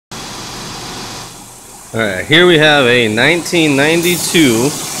Alright, here we have a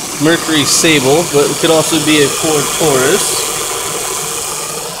 1992 Mercury Sable, but it could also be a Ford Taurus.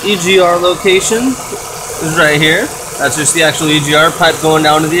 EGR location is right here. That's just the actual EGR pipe going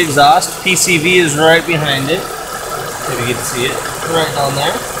down to the exhaust. PCV is right behind it. If you get to see it, right down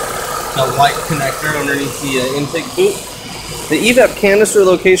there. That white connector underneath the intake boot. The evap canister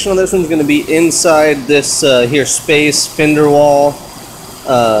location on this one's going to be inside this here space, fender wall,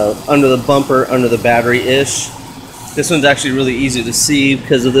 under the bumper, under the battery-ish. This one's actually really easy to see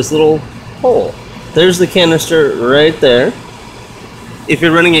because of this little hole. There's the canister right there. If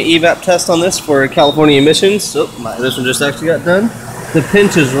you're running an evap test on this for California emissions, this one just actually got done. The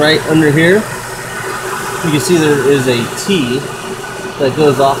pinch is right under here. You can see there is a T that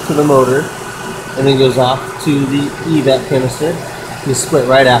goes off to the motor and then goes off to the evap canister. You split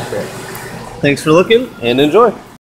right after it. Thanks for looking and enjoy.